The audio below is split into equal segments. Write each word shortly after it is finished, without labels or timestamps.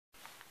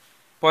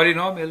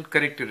Polynomial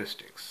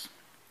characteristics.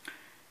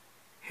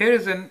 Here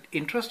is an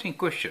interesting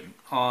question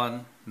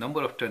on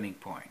number of turning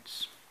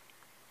points.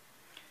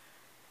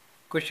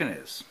 Question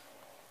is,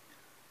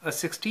 a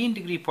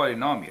 16-degree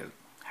polynomial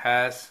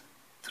has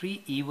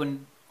 3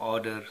 even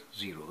order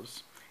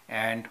zeros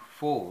and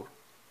 4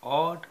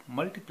 odd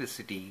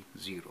multiplicity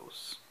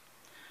zeros.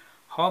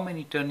 How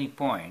many turning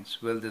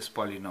points will this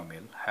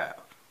polynomial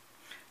have?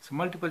 It's a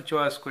multiple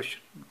choice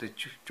question. The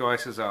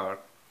choices are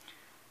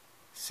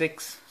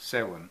 6,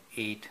 7,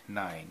 8,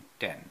 9,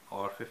 10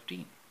 or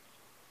 15.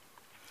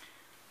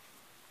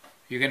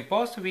 You can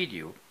pause the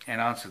video and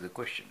answer the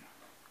question.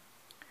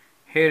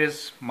 Here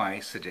is my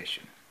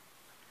suggestion.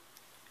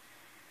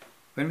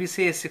 When we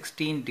say a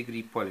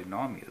 16-degree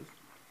polynomial,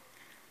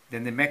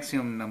 then the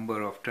maximum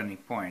number of turning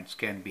points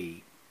can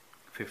be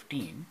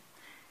 15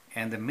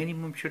 and the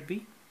minimum should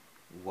be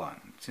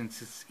 1.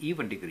 Since it's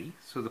even degree,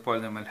 so the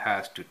polynomial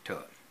has to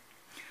turn.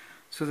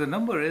 So the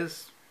number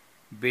is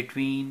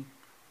between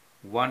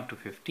 1 to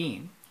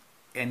 15,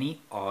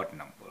 any odd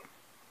number.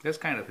 That's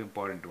kind of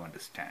important to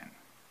understand.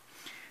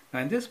 Now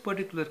in this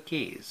particular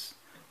case,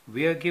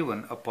 we are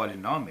given a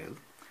polynomial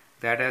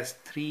that has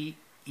 3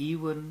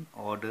 even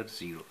order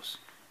zeros.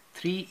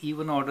 3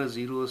 even order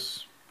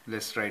zeros,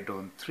 let's write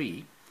down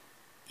 3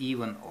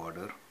 even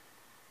order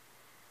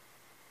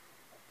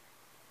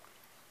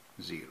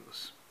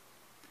zeros.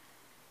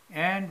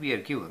 And we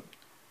are given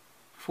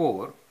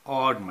 4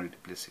 odd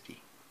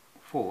multiplicity.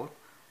 4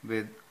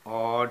 with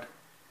odd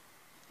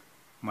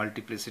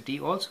multiplicity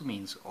also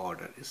means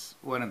order, is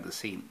one and the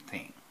same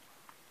thing.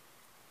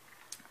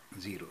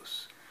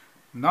 Zeros.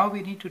 Now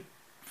we need to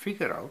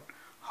figure out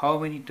how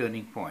many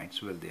turning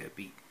points will there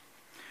be.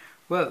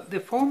 Well, the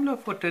formula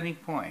for turning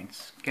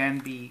points can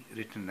be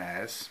written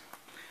as,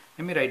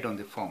 let me write down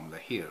the formula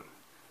here.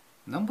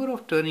 Number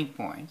of turning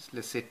points,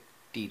 let's say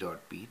T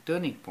dot P,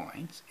 turning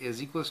points is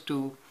equals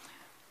to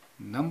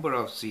number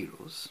of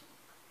zeros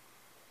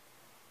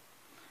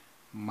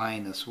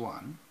minus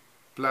 1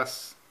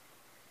 plus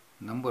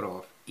number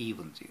of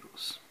even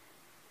zeros.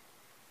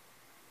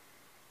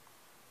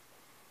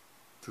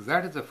 So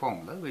that is the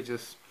formula, which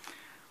is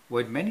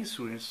what many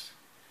students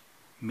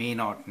may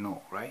not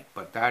know, right?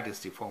 But that is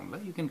the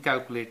formula. You can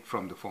calculate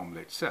from the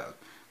formula itself.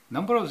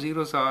 Number of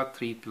zeros are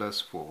 3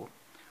 plus 4,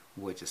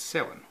 which is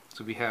 7.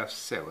 So we have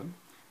 7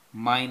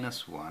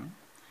 minus 1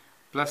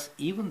 plus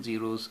even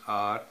zeros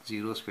are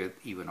zeros with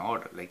even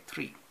order, like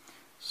 3.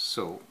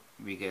 So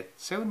we get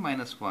 7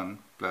 minus 1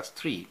 plus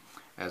 3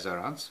 as our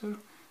answer.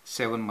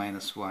 7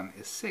 minus 1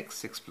 is 6.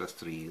 6 plus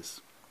 3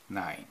 is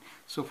 9.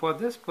 So for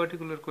this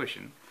particular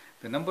question,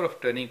 the number of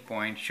turning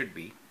points should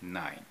be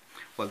 9.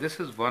 Well, this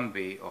is one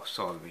way of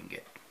solving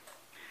it.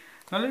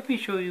 Now let me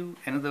show you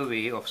another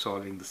way of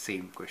solving the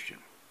same question.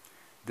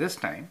 This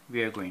time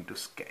we are going to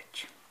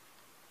sketch.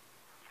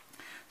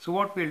 So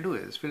what we'll do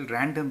is we'll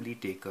randomly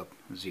take up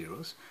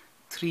zeros,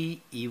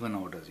 3 even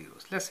order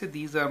zeros. Let's say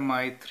these are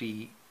my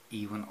 3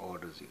 even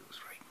order zeros,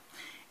 right?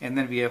 And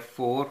then we have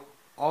 4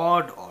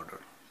 odd order.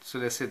 So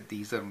let's say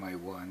these are my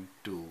 1,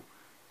 2,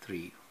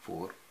 3,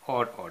 4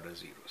 odd order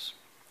zeros.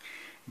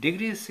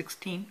 Degree is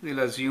 16, we'll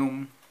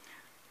assume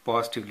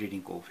positive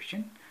leading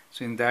coefficient.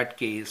 So in that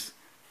case,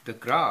 the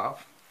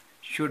graph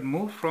should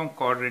move from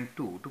quadrant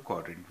 2 to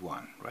quadrant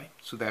 1, right?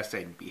 So that's the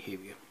end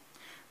behavior.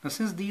 Now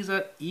since these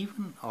are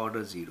even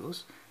order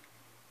zeros,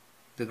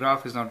 the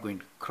graph is not going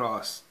to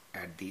cross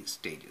at these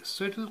stages.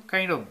 So it will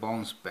kind of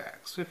bounce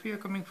back. So if we are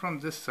coming from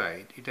this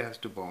side, it has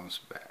to bounce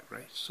back,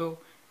 right? So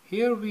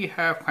here we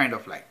have kind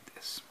of like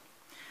this.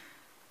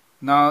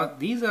 Now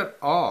these are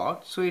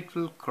odd, so it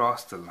will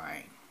cross the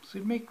line. So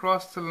it may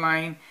cross the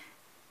line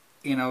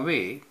in a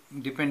way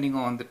depending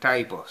on the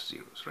type of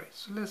zeros, right?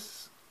 So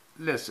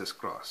let's just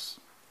cross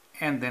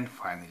and then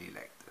finally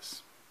like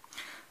this.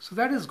 So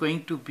that is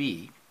going to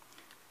be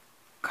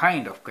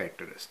kind of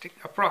characteristic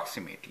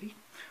approximately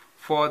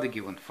for the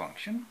given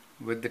function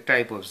with the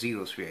type of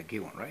zeros we are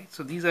given, right?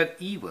 So these are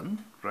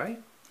even,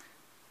 right?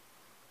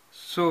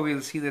 So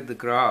we'll see that the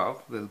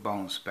graph will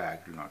bounce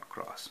back, will not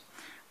cross.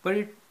 But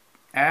it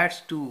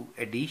adds 2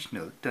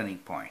 additional turning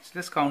points.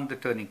 Let's count the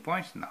turning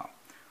points now.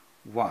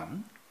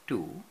 1,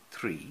 2,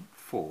 3,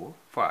 4,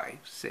 5,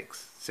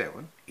 6,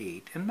 7,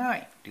 8 and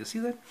 9. Do you see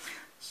that?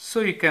 So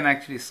you can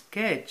actually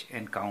sketch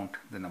and count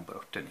the number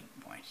of turning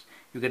points.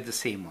 You get the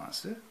same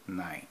answer,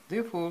 9.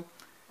 Therefore,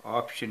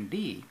 option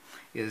D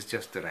is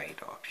just the right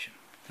option,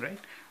 right?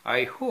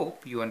 I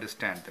hope you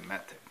understand the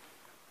method.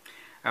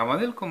 I'm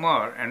Anil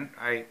Kumar and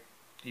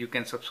you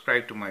can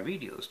subscribe to my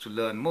videos to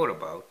learn more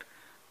about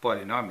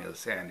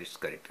polynomials and its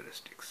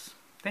characteristics.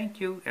 Thank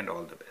you and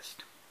all the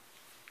best.